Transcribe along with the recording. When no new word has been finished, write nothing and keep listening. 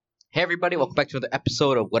Hey everybody, welcome back to another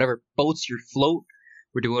episode of Whatever Boats Your Float.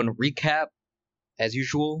 We're doing a recap, as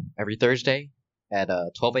usual, every Thursday at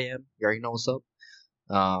 12 a.m. You already know what's up.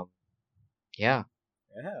 Yeah,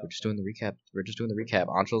 Yeah. we're just doing the recap.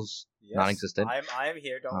 Anshul's Yes. non-existent. I'm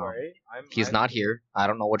here. Don't worry. He's I'm not here. I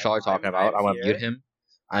don't know what y'all are talking about. I'm gonna here. mute him.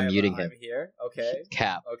 I'm muting him. I'm here. Okay.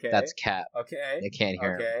 Cap. Okay. That's Cap. Okay. I can't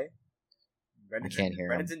hear him. Okay. I can't hear him.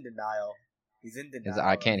 Brandon's in denial. He's in denial.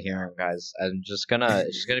 I can't hear him, guys. I'm just gonna.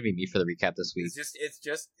 It's just gonna be me for the recap this week. It's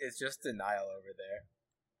just denial over there.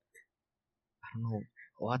 I don't know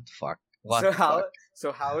what the fuck.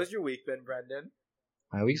 So how has your week been, Brendan?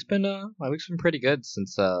 My week's been pretty good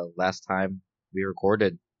since last time we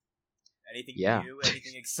recorded. Anything Yeah. new?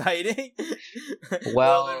 Anything exciting?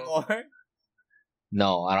 Well, a little bit more.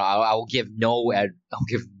 No, I will give no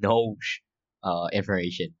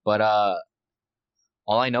information. But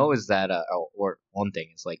all I know is that or one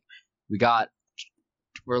thing is like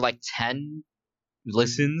we're like 10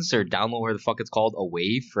 listens or download where the fuck it's called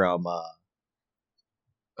away from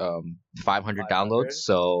 500 downloads.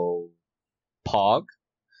 So poggers.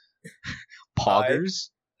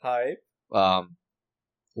 Hi.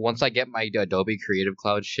 Once I get my Adobe Creative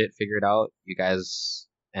Cloud shit figured out, you guys,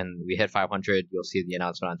 and we hit 500, you'll see the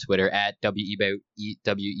announcement on Twitter at WEBYF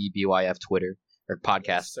Twitter or podcast.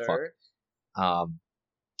 Yes, sir. Fuck.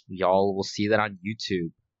 Y'all will see that on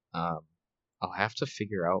YouTube. I'll have to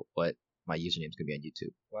figure out what my username's gonna be on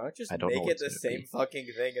YouTube. Why don't you just I don't know make what it the it's gonna same fucking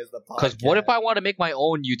thing as the podcast? Because what if I want to make my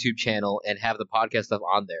own YouTube channel and have the podcast stuff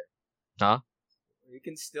on there? Huh? You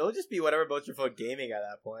can still just be whatever boats your float gaming at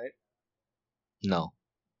that point. No.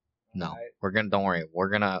 Alright. Don't worry. We're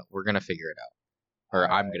gonna figure it out.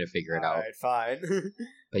 Or I'm gonna figure it out. Alright, fine.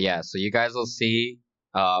 But yeah, so you guys will see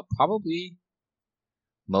probably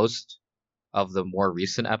most of the more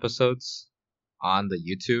recent episodes on the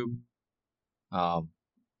YouTube. I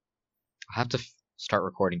have to start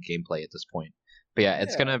recording gameplay at this point. But yeah,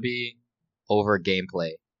 it's gonna be over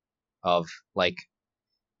gameplay of like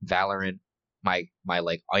Valorant, my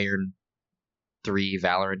like Iron 3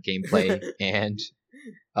 Valorant gameplay and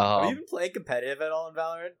Have you been playing competitive at all in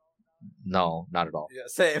Valorant? No, not at all. Yeah,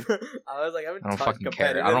 same. I was like, I don't fucking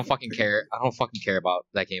care. I don't fucking care about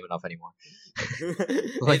that game enough anymore.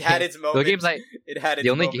 It had its moments. The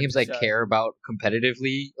only games I care about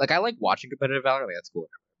competitively, like I like watching competitive Valorant, like that's cool.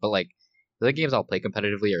 But like the other games I'll play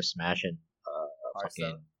competitively are Smash and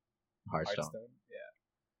fucking Hearthstone. Yeah.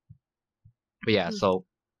 But yeah, so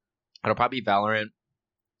it'll probably be Valorant,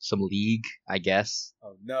 some League, I guess.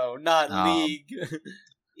 Oh no, not League.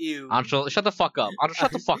 Ew. Anshul, shut the fuck up. Anshul,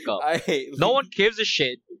 shut the fuck up. I hate League. No one gives a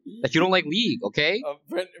shit that you don't like League, okay?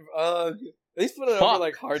 At least put it over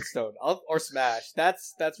like Hearthstone or Smash.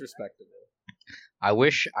 That's respectable. I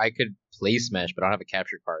wish I could play Smash, but I don't have a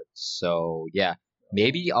capture card. So yeah,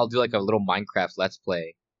 maybe I'll do like a little Minecraft Let's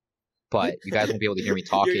Play. But you guys won't be able to hear me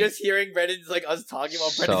talking. You're just hearing Brendan's like us talking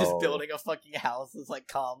while Brendan's just building a fucking house. It's like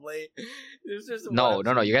calmly. It's just no.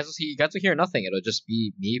 You guys will hear nothing. It'll just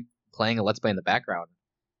be me playing a Let's Play in the background,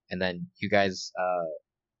 and then you guys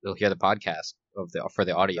will hear the podcast for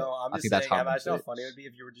the audio. No, I'm just saying. Imagine how funny it would be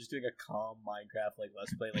if you were just doing a calm Minecraft like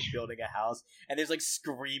Let's Play, like building a house, and there's like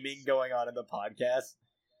screaming going on in the podcast.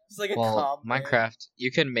 It's like a calm Minecraft.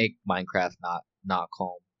 You can make Minecraft not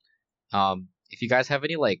calm. If you guys have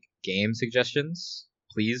any like game suggestions,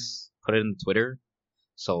 please put it in Twitter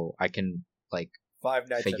so I can like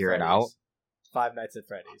figure it out. Five Nights at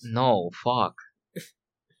Freddy's. No, fuck.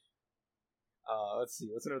 Let's see.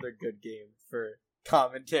 What's another good game for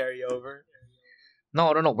commentary over?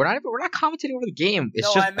 No. We're not commentating over the game.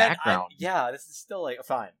 It's just background. This is still like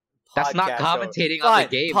fine. That's not commentating on the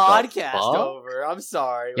game. Podcast over. I'm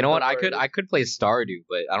sorry. You know what? I could play Stardew,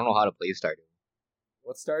 but I don't know how to play Stardew.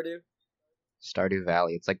 What's Stardew? Stardew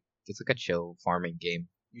Valley. It's like a chill farming game.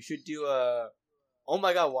 You should do a. Oh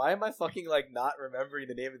my god! Why am I fucking like not remembering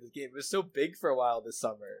the name of this game? It was so big for a while this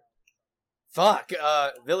summer. Fuck.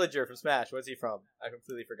 Villager from Smash. Where's he from? I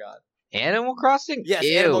completely forgot. Animal Crossing. Yes,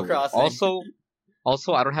 Ew. Animal Crossing.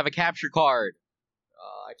 Also, I don't have a capture card.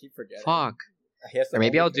 I keep forgetting. Fuck. Or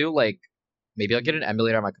maybe I'll get an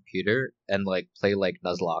emulator on my computer and like play like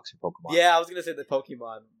Nuzlocke or Pokemon. Yeah, I was gonna say the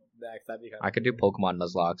Pokemon next. That'd be kind of I could do Pokemon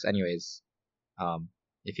Nuzlocke. Anyways,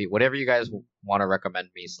 if you whatever you guys want to recommend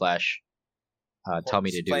me / tell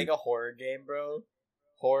me to do. Playing a horror game, bro.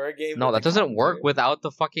 Horror game. No, that doesn't work without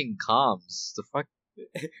the fucking comms. The fuck.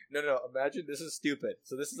 No. Imagine this is stupid.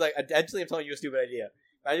 So this is like intentionally I'm telling you a stupid idea.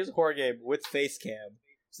 Imagine a horror game with face cam,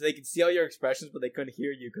 so they can see all your expressions, but they couldn't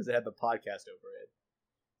hear you because they had the podcast over it.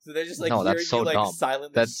 So they're just like hearing that's so you like dumb.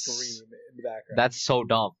 silently scream in the background. That's so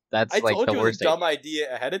dumb. That's like the worst. I told you it was a dumb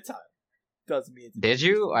idea ahead of time. doesn't mean it's Did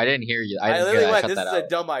you? I didn't hear you. I didn't hear literally that. went, Shut this that is out. a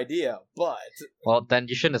dumb idea, but Well, then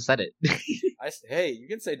you shouldn't have said it. hey, you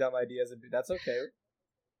can say dumb ideas, and that's okay.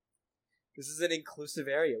 This is an inclusive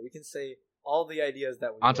area. We can say all the ideas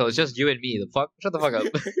that we Anto, want. it's just you and me. The fuck? Shut the fuck up.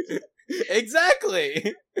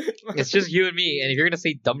 Exactly. It's just you and me, and if you're gonna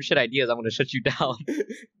say dumb shit ideas, I'm gonna shut you down.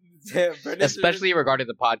 Damn, Brendan Especially regarding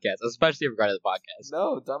the podcast. Especially regarding the podcast.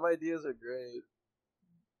 no, dumb ideas are great.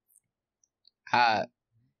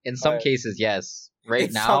 In some Alright. cases, yes. Right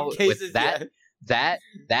In now, some cases, with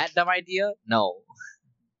that dumb idea, no.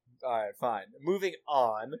 All right, fine. Moving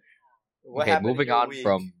on. What Okay, happened in moving your on week?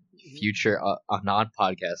 from future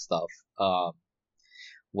non-podcast stuff.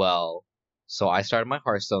 Well, so I started my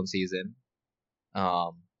Hearthstone season.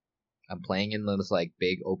 I'm playing in this like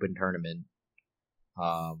big open tournament.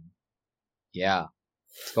 Yeah,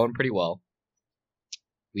 it's going pretty well.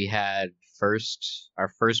 We had our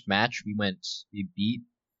first match. We beat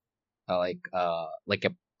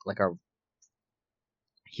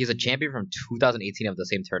he's a champion from 2018 of the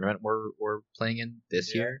same tournament we're playing in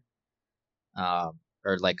this year.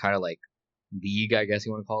 Or like kind of like league, I guess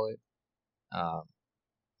you want to call it.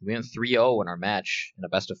 We went 3-0 in our match in a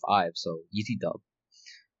best of 5, so easy dub.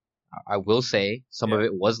 I will say some of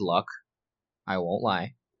it was luck. I won't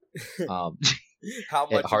lie. How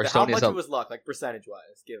much? Hearthstone How is much a- it was luck, like percentage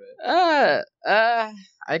wise? Give it.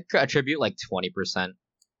 I could attribute like 20%.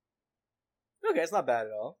 Okay, it's not bad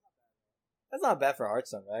at all. That's not bad for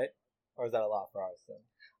Hearthstone, right? Or is that a lot for Hearthstone?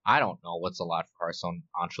 I don't know what's a lot for Hearthstone,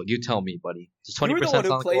 Anshul. You tell me, buddy. Does 20% You're the one sound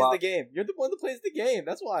who like a plays lot? the game. You're the one that plays the game.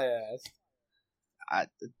 That's why I asked.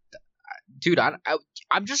 Dude,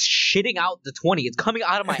 I'm just shitting out the 20. It's coming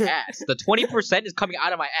out of my ass. The 20% is coming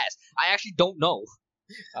out of my ass. I actually don't know.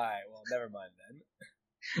 All right, well, never mind then.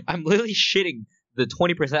 I'm literally shitting the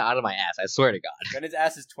 20% out of my ass. I swear to God. Brendan's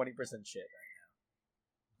ass is 20% shit.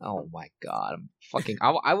 Oh my God.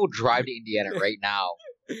 I will drive to Indiana right now.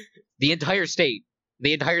 The entire state.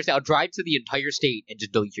 I'll drive to the entire state and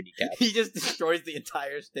just delete your kneecap. He just destroys the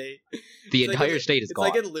entire state. The It's like entire in- state is It's gone.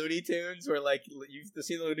 like in Looney Tunes, where like you've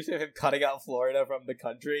seen the Looney Tunes of him cutting out Florida from the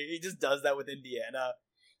country. He just does that with Indiana.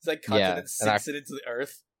 It's like cuts Yeah, it and sinks it into the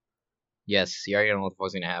earth. Yes, you already know what the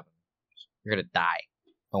fuck's gonna happen. You're gonna die.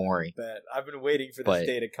 Don't worry. But I've been waiting for this But-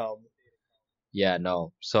 day to come. Yeah,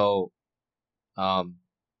 no. So,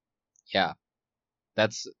 yeah.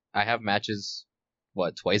 I have matches,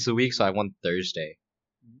 twice a week, so I won Thursday.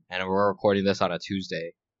 And we're recording this on a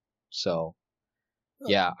Tuesday. So, Huh.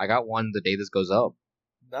 yeah, I got one the day this goes up.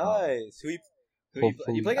 Nice. Who you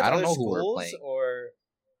hopefully- playing I against don't other know who we're schools playing. or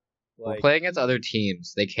like We're playing against other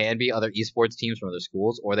teams. They can be other esports teams from other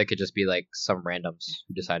schools, or they could just be like some randoms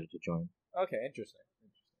who decided to join. okay, interesting.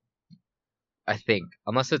 I think,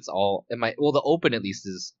 unless it's all the open at least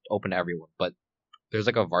is open to everyone, but there's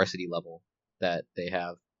like a varsity level that they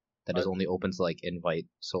have that is only open to like invite,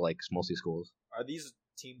 so like mostly schools. Are these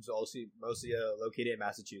teams mostly located in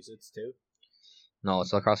Massachusetts too? No,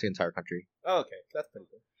 it's across the entire country. Oh, okay, that's pretty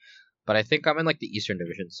cool. But I think I'm in like the Eastern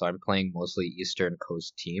Division, so I'm playing mostly Eastern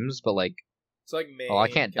Coast teams. But like, So like Maine. I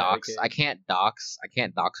can't dox. Connecticut. I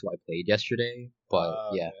can't dox who I played yesterday.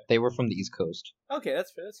 But yeah, Okay. they were from the East Coast. Okay,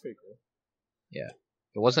 that's pretty cool.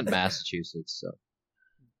 It wasn't Massachusetts, so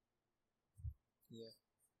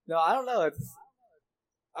No, I don't know.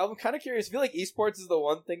 I'm kind of curious. I feel like esports is the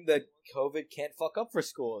one thing that COVID can't fuck up for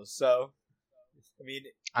schools. So,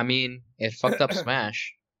 I mean, it fucked up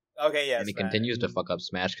Smash, okay, yes, and it continues to fuck up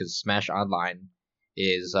Smash because Smash Online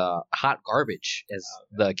is hot garbage, as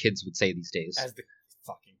the kids would say these days. as the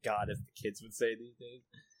fucking god, as the kids would say these days.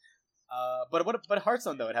 But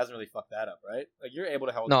Hearthstone though, it hasn't really fucked that up, right? Like you're able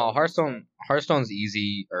to hold. No, tournaments, Hearthstone's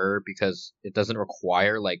easier because it doesn't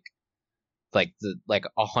require like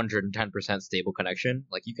 110% stable connection.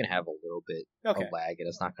 Like you can have a little bit Okay. of lag, and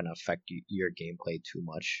it's not going to affect your gameplay too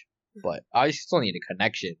much. But I still need a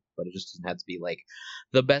connection, but it just doesn't have to be like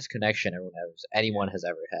the best connection anyone has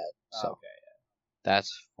ever had. So Okay,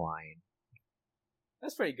 that's fine.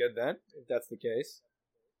 that's pretty good then. If that's the case,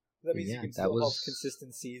 that means Yeah, you can that still was- have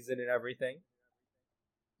consistent season and everything.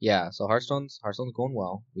 Yeah, so Hearthstone's going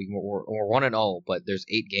well. We're 1-0, but there's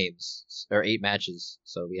 8 games or 8 matches,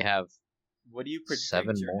 so we have What do you predict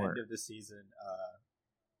 7 your more. end of the season?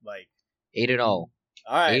 Like, 8-0. all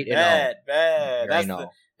right, 8-0. bad. Very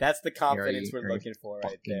That's the confidence Very, we're very looking for right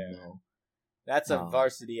Fucking there. no. That's a No.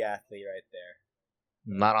 varsity athlete right there.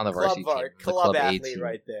 I'm not on the varsity team. I'm the Club A athlete team.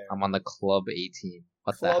 right there. I'm on the Club A team.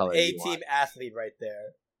 What the hell Club are A you team on? athlete right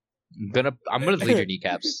there. I'm gonna delete your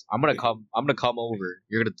kneecaps. I'm gonna come over.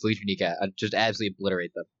 You're gonna delete your kneecap. Just absolutely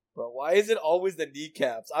obliterate them. Bro, why is it always the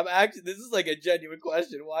kneecaps? This is like a genuine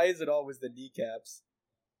question. Why is it always the kneecaps?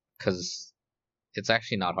 Cause It's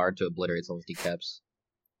actually not hard to obliterate someone's kneecaps.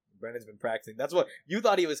 Brendan's been practicing. That's what you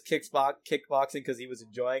thought he was kickboxing because he was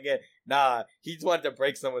enjoying it. Nah, he just wanted to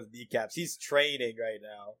break someone's kneecaps. He's training right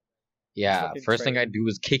now. Yeah, first thing I do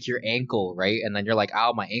is kick your ankle, right? And then you're like,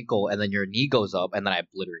 ow, my ankle, and then your knee goes up, and then I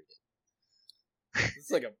obliterate it.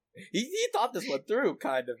 It's like he thought this one through,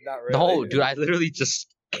 kind of, not really. No, dude, I literally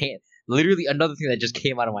just can't. Literally another thing that just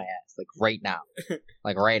came out of my ass, like right now.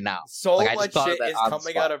 Like right now. So like, much shit is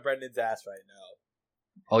coming out of Brendan's ass right now.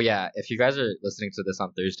 Oh yeah, if you guys are listening to this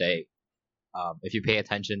on Thursday, if you pay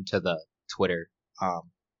attention to the Twitter,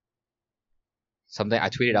 something I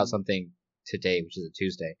tweeted out something today, which is a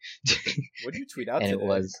Tuesday. What did you tweet out and today? It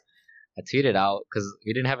was, I tweeted out, because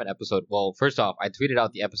we didn't have an episode. Well, first off, I tweeted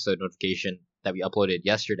out the episode notification that we uploaded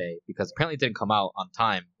yesterday, because apparently it didn't come out on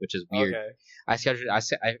time, which is weird. Okay. I screwed up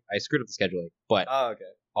the scheduling, but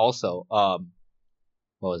also, what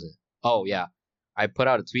was it? Oh yeah, I put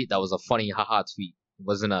out a tweet that was a funny haha tweet. It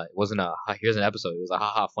wasn't a here's an episode. It was a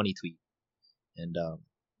haha funny tweet, and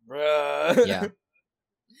bruh, yeah.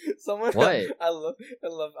 Someone, what? I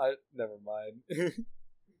never mind.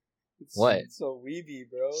 It's what? So weeby,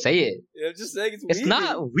 bro. Say it. I'm just saying it's weeby. It's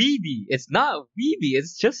not weeby. It's not weeby.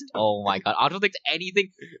 It's just, oh my god. I don't think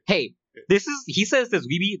anything. Hey, he says this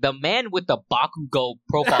weeby. The man with the Bakugo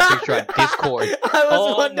profile picture on Discord. I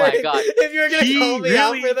was wondering my god. If you were going to call me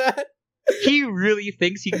out for that. He really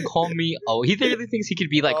thinks he can call me. Oh, he really thinks he could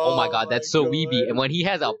be like, oh my god, that's so weeby. And when he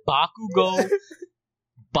has a Bakugo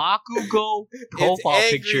profile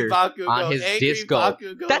picture on his Discord,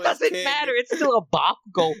 that doesn't matter. It's still a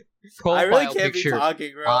Bakugo profile really picture on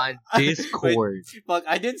Discord. Fuck,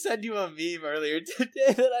 I did send you a meme earlier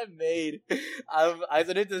today that I made. I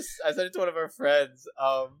sent it to one of our friends.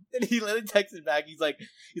 And he literally texted back. He's like,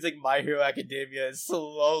 My Hero Academia is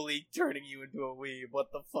slowly turning you into a weeb.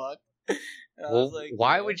 What the fuck? Well, like,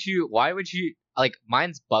 why would you like?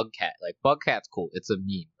 Mine's Bugcat. Like Bugcat's cool. It's a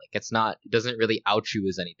meme. Like it's not. It doesn't really out you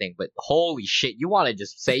as anything. But holy shit, you want to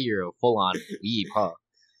just say you're a full on weeb, huh?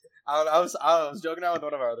 I was joking out with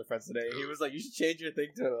one of our other friends today. He was like, "You should change your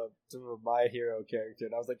thing to a My Hero character."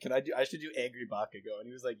 And I was like, I should do Angry Bakugo." And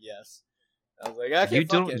he was like, "Yes." I was like, "Okay."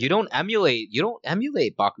 You don't emulate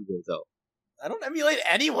Bakugo though. I don't emulate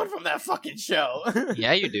anyone from that fucking show.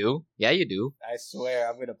 Yeah, you do. I swear,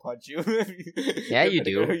 I'm gonna punch you. Yeah, you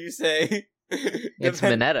do. Who you say? It's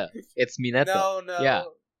Mineta. It's Mineta.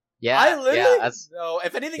 No. Yeah. I literally no.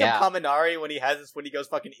 If anything, I'm Kaminari when he goes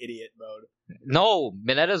fucking idiot mode. No,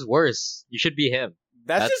 Mineta's worse. You should be him.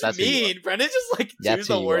 That's just mean. Brendan's just like choose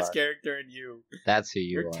the worst character in you. That's who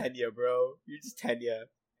You're Tenya, bro. You're just Tenya.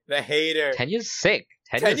 The hater. Tenya's sick.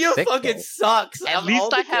 Tenya sick, fucking sucks. At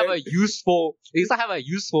least I have a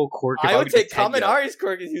useful quirk. I would say Kaminari's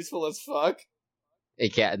quirk is useful as fuck.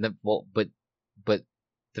 It can't. But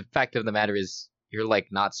the fact of the matter is, you're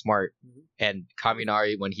like not smart, and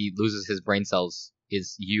Kaminari, when he loses his brain cells,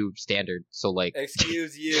 is you standard. So like,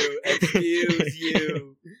 excuse you.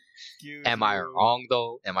 Am I wrong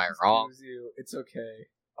though? Am I wrong? Excuse you. It's okay.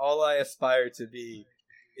 All I aspire to be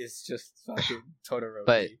is just fucking Todoroki.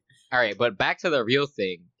 But alright, but back to the real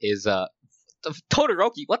thing is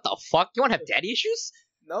Todoroki, what the fuck? You wanna have daddy issues?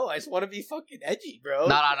 No, I just wanna be fucking edgy, bro.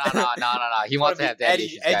 No. He wants to have daddy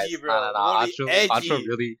issues, guys. Edgy, bro. No. Ancho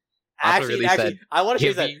really Actually, I want to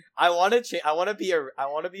change that. I want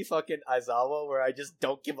to be fucking Aizawa, where I just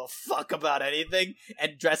don't give a fuck about anything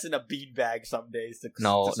and dress in a beanbag some days.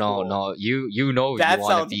 No. You know that you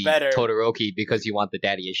want to be better. Todoroki because you want the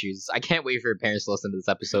daddy issues. I can't wait for your parents to listen to this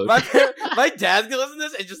episode. My dad's gonna listen to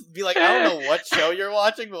this and just be like, I don't know what show you're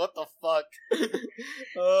watching, but what the fuck?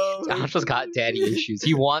 Oh, Ancho's got daddy issues.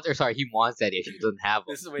 He wants daddy issues. He doesn't have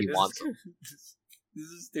them. He wants them. This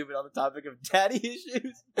is stupid on the topic of daddy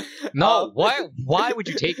issues. No, why would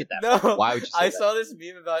you take it that way? Why would you say that? Saw this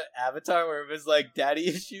meme about Avatar where it was like daddy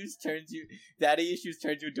issues turns you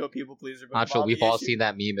into a people pleaser. Nacho, we've all seen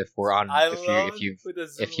that meme if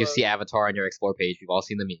you see Avatar on your explore page, we've all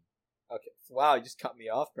seen the meme. Okay. Wow, you just cut me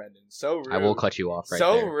off, Brendan. So rude. I will cut you off right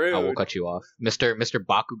so there. Rude. I will cut you off. Mr.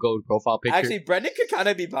 Bakugo profile picture. Actually, Brendan could kind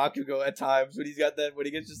of be Bakugo at times when when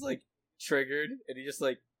he gets just like triggered and he just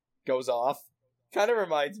like goes off. Kind of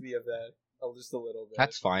reminds me of that, just a little bit.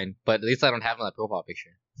 That's fine, but at least I don't have him on that profile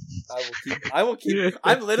picture. I will keep.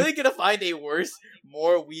 I'm literally gonna find a worse,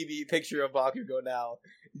 more weeby picture of Bakugo now,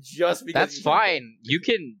 just because. That's fine. You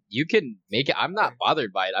can make it. I'm not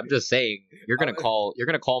bothered by it. I'm just saying you're gonna call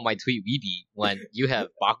my tweet weeby when you have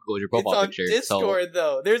Bakugo as your profile picture. It's on Discord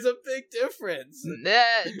though. There's a big difference.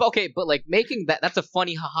 Okay, but like making that's a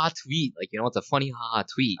funny haha tweet. Like, you know, it's a funny haha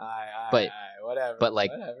tweet. Whatever. But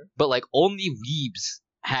like only weebs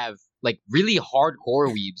have like really hardcore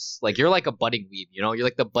weebs. Like you're like a budding weeb, you know? You're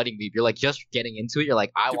like the budding weeb. You're like just getting into it. You're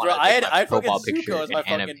like, I Dude, want bro, to I get had my fucking profile picture Zuko as in my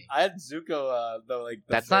anime. fucking. I had Zuko though like.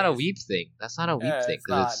 That's not a weeb thing. That's not a weeb Yeah, thing it's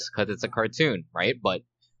not. because it's a cartoon, right? But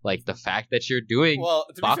like the fact that you're doing Well,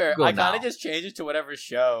 to be fair, Bakugo I now. kind of just changed it to whatever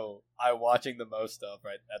show I'm watching the most of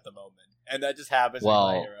right at the moment, and that just happens Well,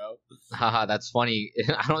 with My Hero. Haha, that's funny.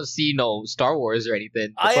 I don't see no Star Wars or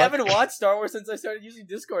anything. The I fuck? haven't watched Star Wars since I started using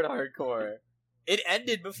Discord hardcore. It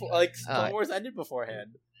ended before, like Star Wars ended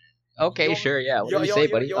beforehand. Okay, You- sure, yeah. What do you say,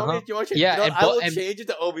 buddy? You want me to change? Yeah, You know and what? I will and- change it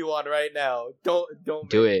to Obi-Wan right now. Don't Do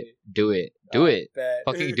make it, me. do it, do it. Bet.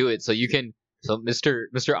 Fucking do it. So you can. So Mr.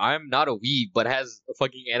 I'm not a weeb, but has a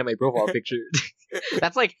fucking anime profile picture.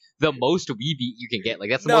 That's like the most weeby you can get. Like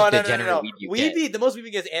that's the most degenerate weeb you get. The most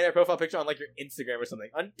weeby gets anime profile picture on like your Instagram or something.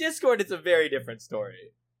 On Discord, it's a very different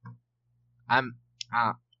story.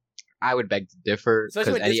 I would beg to differ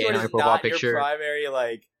Especially because when any Discord anime is profile not picture. your primary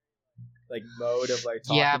like mode of like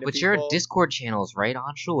talking Yeah, to but people. you're in Discord channels, right,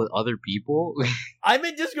 Anshul, with other people. I'm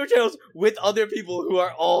in Discord channels with other people who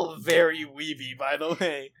are all very weeby, by the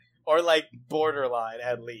way, or like borderline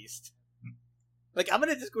at least. Like I'm in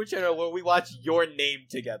a Discord channel where we watch Your Name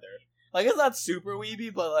together. Like it's not super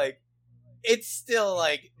weeby, but like it's still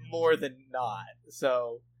like more than not.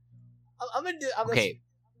 So I'm Okay.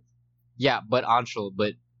 Yeah, but Anshul,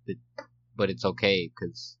 but it's okay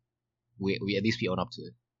because we at least we own up to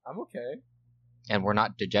it, I'm okay. and we're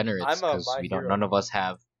not degenerates I'm a because My we don't. Hero. None of us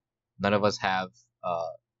have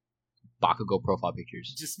Bakugo profile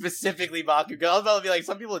pictures. Just specifically Bakugo. I was about to be like,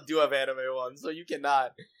 some people do have anime ones, so you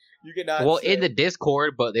cannot. Well, say- in the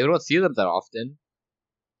Discord, but they don't see them that often.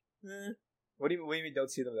 What do you mean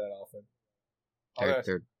don't see them that often?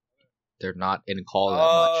 They're not in call that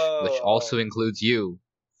much, which Oh. also includes you.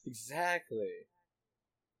 Exactly.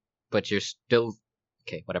 But you're still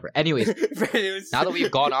okay. Whatever. Anyways, It was- now that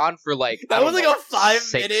we've gone on for like I that don't was like know, a 5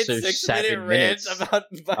 6 minute, or 6 7 minute rant minutes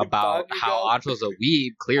about Bakugo. how Anshul's a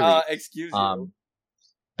weeb. Clearly, Excuse you.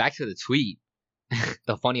 back to the tweet,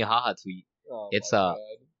 the funny haha tweet. Oh it's, my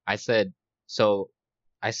God.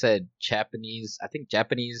 I said Japanese. I think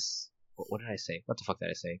Japanese. What did I say? What the fuck did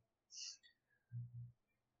I say?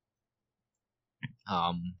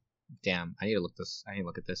 Damn. I need to look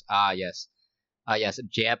at this. Yes. Yes.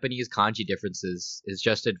 Japanese kanji differences is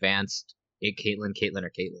just advanced in Caitlyn, or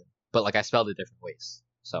Caitlyn, but like I spelled it different ways.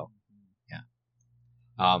 So,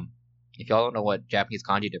 yeah. If y'all don't know what Japanese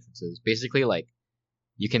kanji difference is, basically like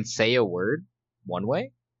you can say a word one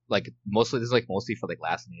way. Like mostly this is like mostly for like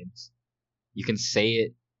last names. You can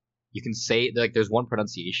say it like there's one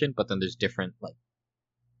pronunciation, but then there's different like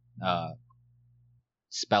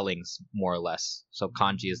spellings more or less. So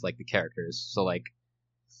kanji is like the characters. So like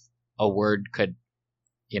a word could,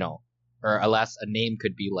 or alas, a name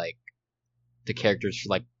could be like the characters for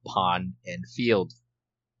like pond and field,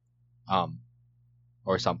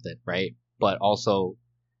 or something, right? But also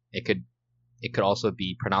it could also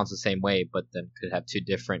be pronounced the same way, but then could have two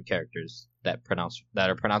different characters that are pronounced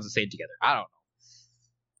the same together. I don't know.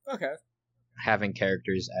 Okay. Having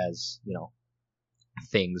characters as,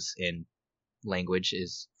 things in language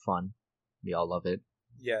is fun. We all love it.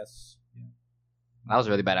 Yes. That was a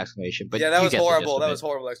really bad explanation, but yeah, that you was get the gist horrible. of That it. was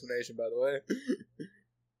horrible explanation, by the way.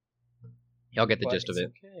 Y'all get the But gist of it's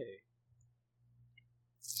it. Okay.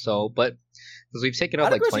 So, but because we've taken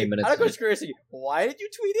up like 20 minutes. Out of curiosity, why did you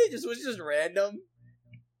tweet it? Was it just random?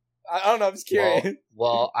 I don't know. I'm just curious.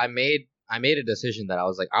 Well, I made a decision that I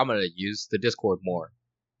was like, I'm gonna use the Discord more,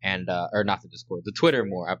 and or not the Discord, the Twitter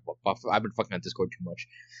more. I've been fucking on Discord too much.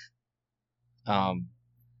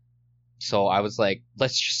 So I was like,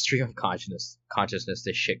 let's just stream of consciousness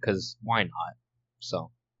this shit, cause why not?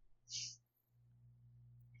 So,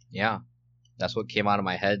 yeah, that's what came out of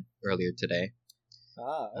my head earlier today.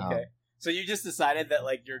 Okay. So you just decided that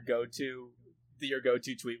like your go-to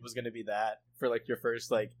tweet was gonna be that for like your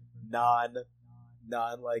first like non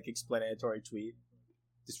like explanatory tweet.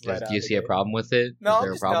 Just right. Do you see a problem with it? No, Is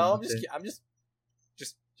there a problem with it? I'm just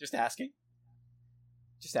asking.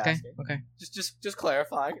 Just Okay. asking. Okay. Just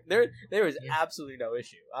clarifying. There is Yeah. absolutely no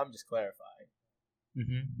issue. I'm just clarifying.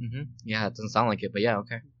 Yeah, it doesn't sound like it, but yeah,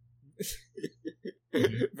 okay.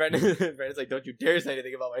 Brandon's like, don't you dare say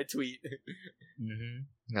anything about my tweet.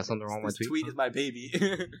 Got something wrong with This my tweet is my baby.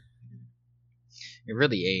 It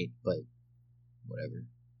really ain't, but whatever.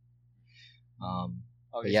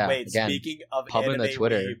 Okay, yeah, wait, again, speaking of pubbing anime the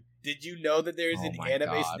Twitter. weeb, did you know that there's Oh an my anime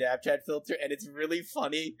God. Snapchat filter and it's really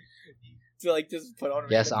funny to like just put on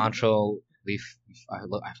Yes, random Anshul, I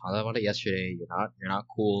found out about it yesterday. You're not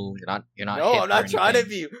cool. You're not. No, hip I'm not or trying to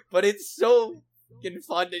anything. be, but it's so fucking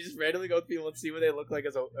fun to just randomly go with people and see what they look like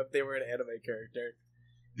if they were an anime character.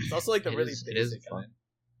 It's also like the really it is basic fun. kind.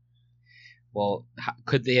 Well,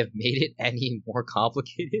 could they have made it any more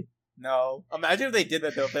complicated? No, imagine if they did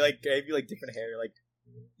that though. If they like gave you like different hair, like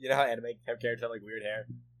you know how anime have characters have like weird hair,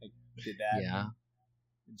 like did that Yeah.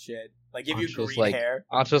 and shit. Like give you Ancho's green like- hair.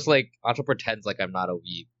 Ancho pretends like I'm not a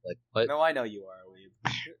weeb. Like, what? No, I know you are a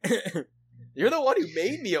weeb. You're the one who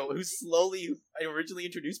made me, who originally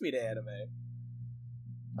introduced me to anime.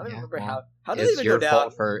 I don't Yeah, remember well, how did it It's even your go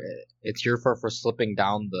down? fault for slipping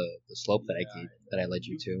down the slope that I led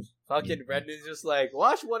you to. Fucking Brendan's just like,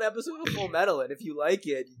 watch one episode of Full Metal, and if you like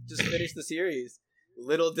it, just finish the series.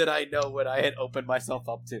 Little did I know what I had opened myself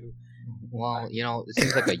up to. Well, it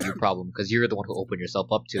seems like a you problem because you're the one who opened yourself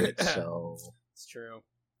up to it. So It's true.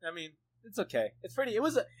 I mean, it's okay. It's pretty. It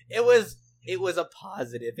was a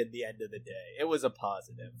positive in the end of the day. It was a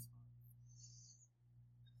positive.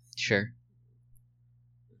 sure,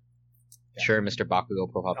 sure, Mr.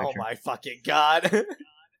 Bakugo profile Oh picture. my fucking god.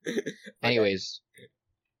 Anyways,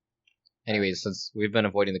 since we've been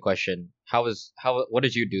avoiding the question, what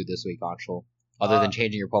did you do this week, Anshul? Other than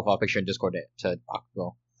changing your profile picture in Discord to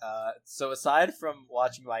Bakugo. So aside from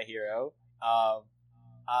watching My Hero,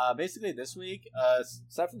 basically this week,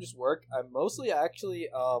 aside from just work, I mostly actually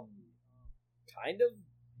kind of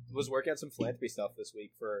was working on some philanthropy stuff this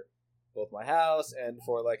week for both my house and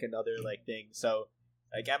for like another like thing. So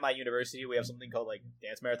like at my university, we have something called like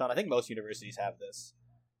dance marathon. I think most universities have this.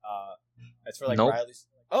 It's for like Nope. Riley's.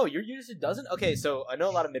 Oh, your university doesn't? Okay, so I know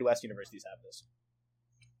a lot of Midwest universities have this.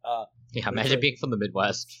 Yeah, imagine being from the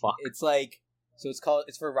Midwest. Fuck. It's like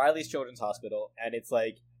it's for Riley's Children's Hospital, and it's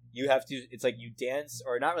like you dance,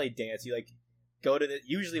 or not really dance, you like go to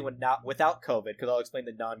usually when not without COVID, because I'll explain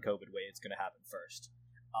the non-COVID way it's going to happen first.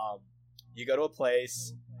 You go to a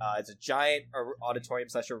place, it's a giant auditorium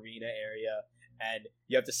 / arena area, and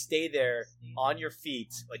you have to stay there on your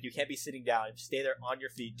feet. Like, you can't be sitting down. You have to stay there on your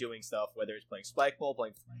feet doing stuff, whether it's playing spike ball,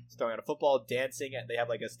 throwing out a football, dancing, and they have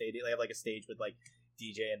like a stage with like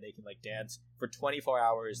DJ, and they can like dance for 24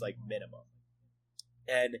 hours like minimum.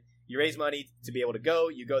 And you raise money to be able to go.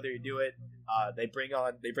 You go there, you do it. They bring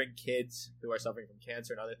kids who are suffering from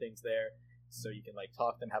cancer and other things there, so you can like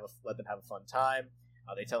talk to them, let them have a fun time.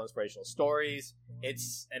 They tell inspirational stories.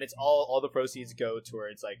 It's all the proceeds go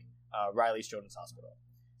towards like Riley's Children's Hospital.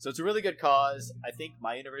 So it's a really good cause. I think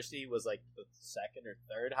my university was like the second or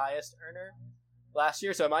third highest earner last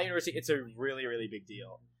year. So at my university, it's a really, really big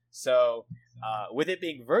deal. So with it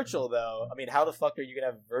being virtual, though, I mean, how the fuck are you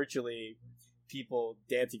gonna have virtually people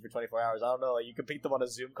dancing for 24 hours? I don't know. Like, you could beat them on a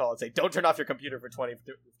Zoom call and say, "Don't turn off your computer for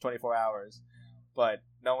 24 hours," but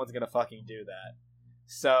no one's gonna fucking do that.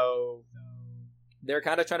 So they're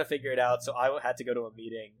kind of trying to figure it out. So I had to go to a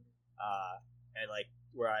meeting, and like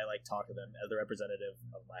where I like talk to them as the representative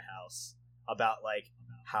of my house about like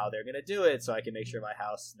how they're gonna do it, so I can make sure my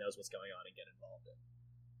house knows what's going on and get involved in.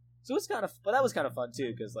 So it's but that was kind of fun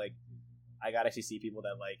too, because like I got to actually see people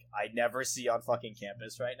that like I never see on fucking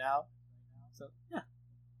campus right now. So yeah.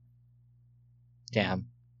 Damn.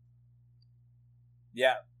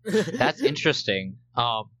 Yeah. That's interesting.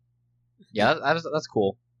 Yeah, that's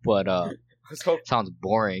cool, but sounds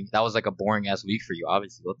boring. That was like a boring ass week for you,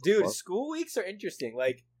 obviously. What the Dude, fuck? school weeks are interesting.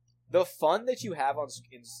 Like, the fun that you have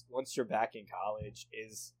once you're back in college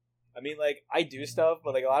is, I mean, like, I do stuff,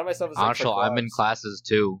 but like a lot of my stuff is like for I'm in clubs. classes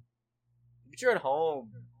too. But you're at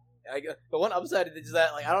home. The one upside is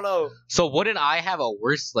that, like, I don't know. So wouldn't I have a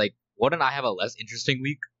less interesting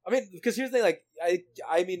week? I mean, because here's the thing, like,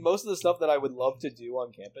 I mean, most of the stuff that I would love to do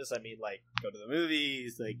on campus, I mean, like, go to the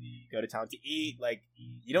movies, like, go to town to eat, like,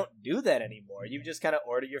 you don't do that anymore. You just kind of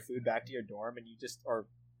order your food back to your dorm, and or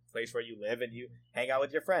place where you live, and you hang out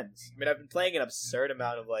with your friends. I mean, I've been playing an absurd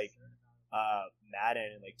amount of, like,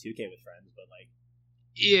 Madden and, like, 2K with friends, but, like...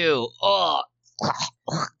 Ew,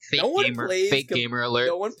 fake gamer alert.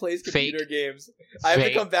 No one plays computer games. I have to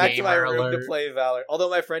fake come back to my gamer room alert. to play Valor. Although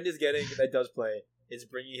my friend that does play, is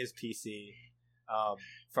bringing his PC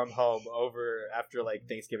from home over after like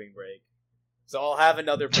Thanksgiving break. So I'll have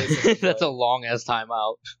another place. That's a long ass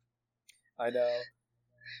timeout. I know.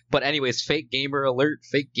 But anyways, fake gamer alert.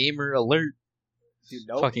 Dude,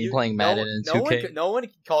 Playing Madden and 2K. No one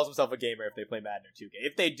calls himself a gamer if they play Madden or 2K.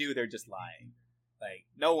 If they do, they're just lying. Like,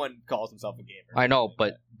 no one calls himself a gamer. I know,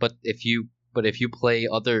 but if you play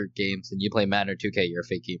other games and you play Madden or 2K, you're a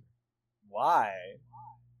fake gamer. Why?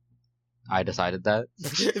 I decided that.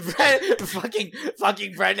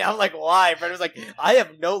 fucking Brendan. I'm like, why? Brendan was like, I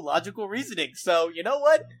have no logical reasoning. So, you know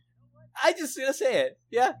what? I just gonna say it.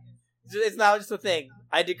 Yeah. It's now just a thing.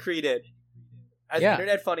 I decreed it. As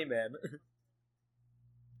internet funny man.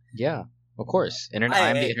 Yeah, of course. I'm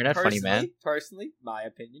the internet funny man. Personally, my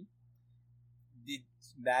opinion.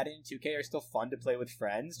 Madden and 2K are still fun to play with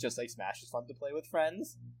friends, just like Smash is fun to play with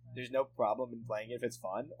friends. There's no problem in playing it if it's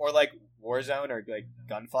fun. Or like Warzone or like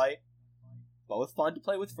Gunfight. Both fun to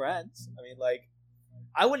play with friends. I mean, like,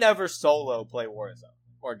 I would never solo play Warzone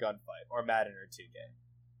or Gunfight or Madden or 2K.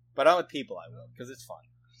 But on with people I would, because it's fun.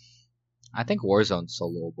 I think Warzone's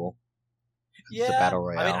soloable. Yeah, it's a battle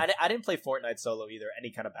royale. I mean, I didn't play Fortnite solo either,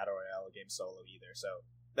 any kind of battle royale game solo either, so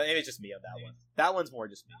maybe it's just me on that one. That one's more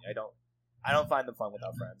just me. I don't find them fun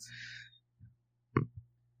without friends.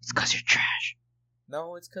 It's because you're trash.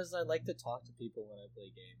 No, it's because I like to talk to people when I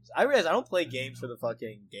play games. I realize I don't play games for the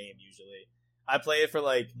fucking game usually. I play it for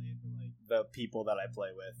like the people that I play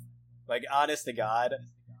with. Like, honest to God,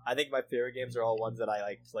 I think my favorite games are all ones that I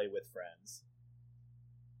like play with friends.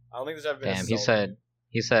 I don't think there's ever been. Damn,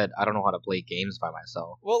 he said I don't know how to play games by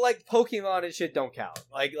myself. Well, like Pokemon and shit don't count.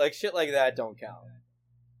 Like shit like that don't count.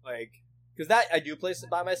 Like, because that I do play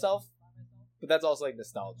by myself, but that's also like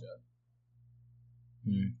nostalgia.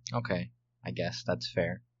 Okay, I guess that's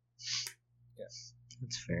fair. Yeah,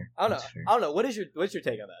 that's fair. I don't know. What's your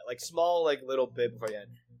take on that? Like, small, like, little bit before the end.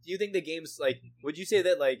 Do you think the game's like? Would you say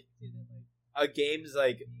that like a game's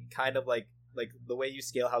like kind of like the way you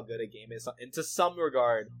scale how good a game is, into some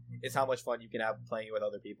regard, is how much fun you can have playing it with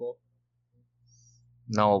other people?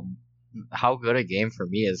 No, how good a game for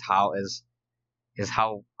me is how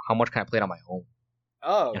much can I play it on my own?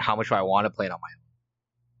 Oh, and how much do I want to play it on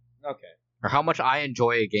my own? Okay. Or how much I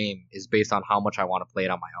enjoy a game is based on how much I want to play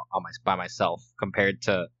it by myself compared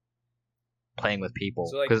to playing with people.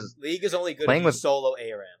 So like, League is only good if you solo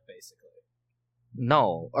ARAM, basically.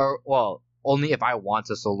 No, or well, only if I want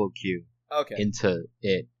to solo queue. Okay. Into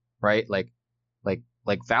it, right? Like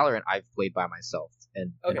Valorant, I've played by myself,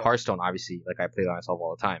 and Hearthstone, obviously, like I play by myself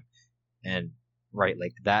all the time, and right,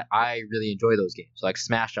 like that, I really enjoy those games. Like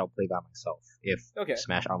Smash, I'll play by myself if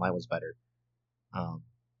Smash Online was better.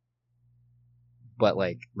 But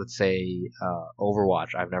like, let's say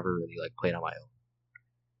Overwatch, I've never really like played on my own.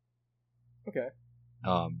 Okay.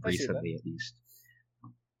 Recently at least.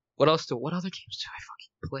 What other games do I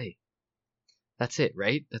fucking play? That's it,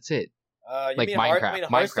 right? That's it. You like mean Minecraft.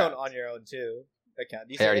 Hearthstone Minecraft. on your own too. I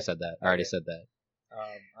already said that. I already said that.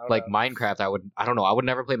 Like know. Minecraft, I don't know. I would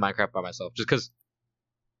never play Minecraft by myself just because.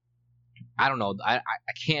 I don't know. I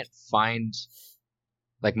can't find.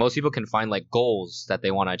 Like, most people can find like goals that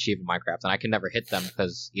they want to achieve in Minecraft, and I can never hit them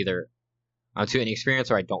because either I'm too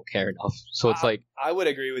inexperienced or I don't care enough. So it's like, I would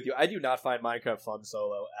agree with you. I do not find Minecraft fun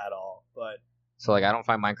solo at all. But so like, I don't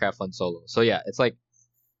find Minecraft fun solo. So yeah, it's like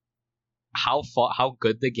how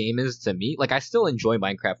good the game is to me. Like, I still enjoy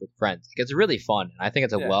Minecraft with friends. Like, it's really fun, and I think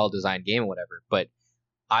it's a well designed game and whatever. But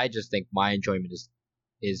I just think my enjoyment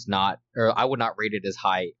is not, or I would not rate it as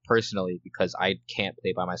high personally because I can't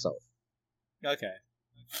play by myself. Okay.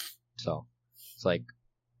 So it's like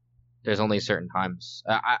there's only certain times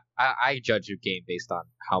I judge a game based on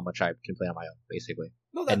how much I can play on my own, basically.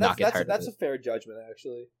 No, that's a fair judgment,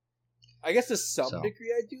 actually. I guess to some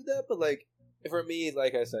degree I do that, but like for me,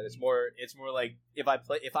 like I said, it's more like if I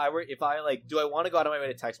do I want to go out of my way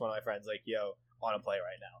to text one of my friends like, yo, I want to play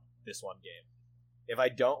right now this one game. If I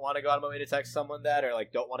don't want to go out of my way to text someone that, or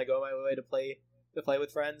like don't want to go out of my way to play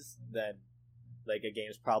with friends, then like a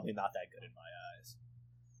game's probably not that good in my eyes.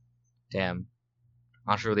 Damn.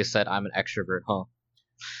 Anshu really said I'm an extrovert, huh?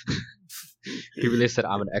 He really said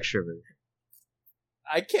I'm an extrovert.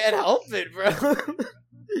 I can't help it, bro.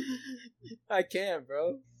 I can't,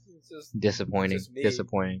 bro. It's just disappointing. It's just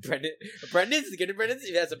disappointing. Brendan's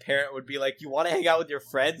as a parent would be like, you want to hang out with your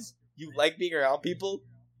friends? You like being around people?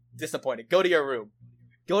 Disappointing. Go to your room.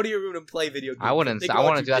 Go to your room and play video games. I want to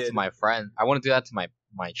do that to my friends. I want to do that to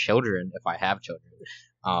my children if I have children.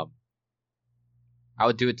 I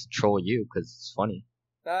would do it to troll you because it's funny.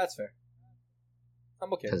 Nah, that's fair.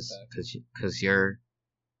 I'm okay with that. Because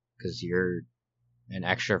you're an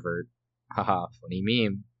extrovert. Haha, funny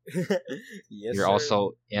meme. Yes, you're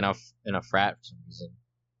also in a frat for some reason.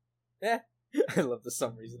 Yeah, I love the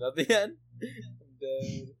some reason at the end.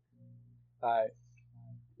 Alright.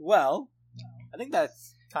 Well, I think that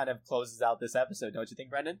kind of closes out this episode, don't you think,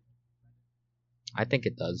 Brendan? I think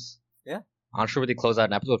it does. Yeah. Anshu really closed out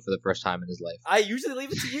an episode for the first time in his life. I usually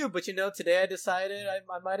leave it to you, but today I decided I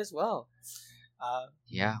might as well.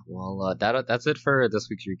 Yeah, well, that's it for this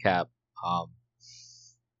week's recap.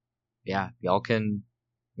 Yeah, y'all can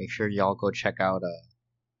make sure y'all go check out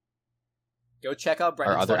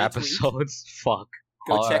Brendan's our other episodes. Fuck.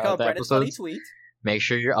 Go check out Brendan's funny tweet. Make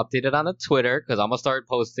sure you're updated on the Twitter because I'm gonna start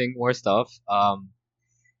posting more stuff.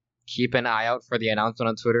 Keep an eye out for the announcement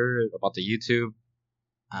on Twitter about the YouTube.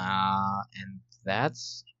 And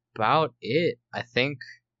that's about it. I think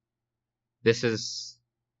this is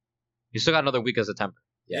You still got another week of September.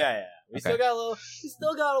 Yeah. We still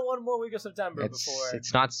got one more week of September before.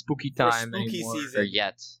 It's not spooky time spooky anymore, season. or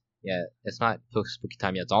yet. Yeah, it's not spooky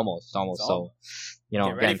time yet. It's almost. So,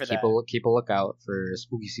 again, keep a lookout for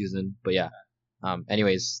spooky season. But yeah.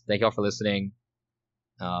 Anyways, thank you all for listening.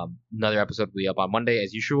 Another episode will be up on Monday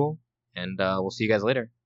as usual, and we'll see you guys later.